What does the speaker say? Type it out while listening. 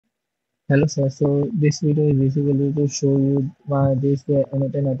Hello sir, so this video is basically to show you this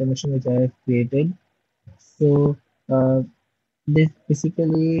n8n automation which I have created. So this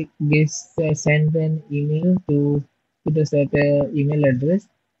basically send an email to the set email address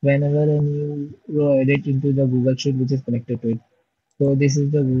whenever a new row added into the Google Sheet which is connected to it. So this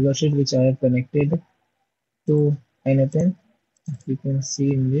is the Google Sheet which I have connected to n8n. You can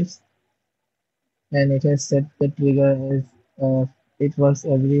see in this, and it has set the trigger as it works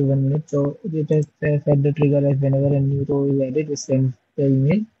every 1 minute. So it has set the trigger as whenever a new row is added, it sends the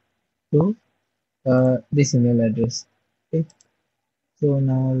email to this email address. Okay. So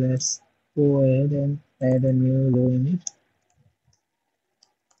now let's go ahead and add a new row in it.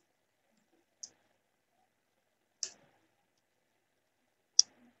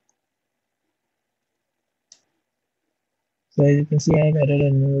 So as you can see, I have added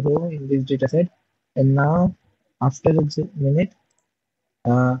a new row in this data set, and now after a minute,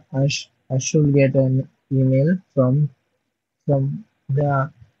 I should get an email from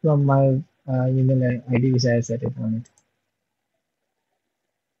the from my email ID which I have set it on it.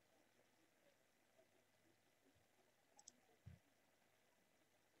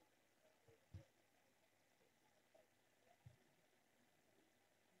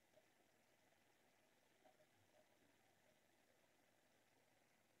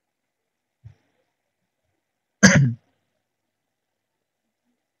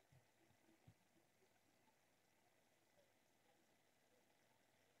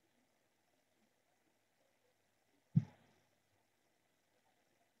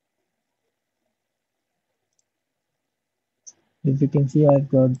 If you can see, I've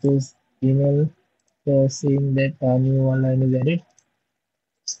got this email saying that a new online is added.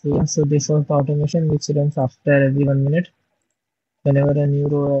 So, yeah, so this was the automation which runs after every 1 minute. Whenever a new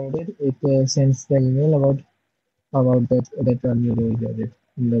row added, it sends the email about that a new row is added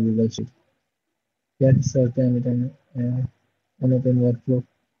in the Google Sheet. That's certain anything workflow.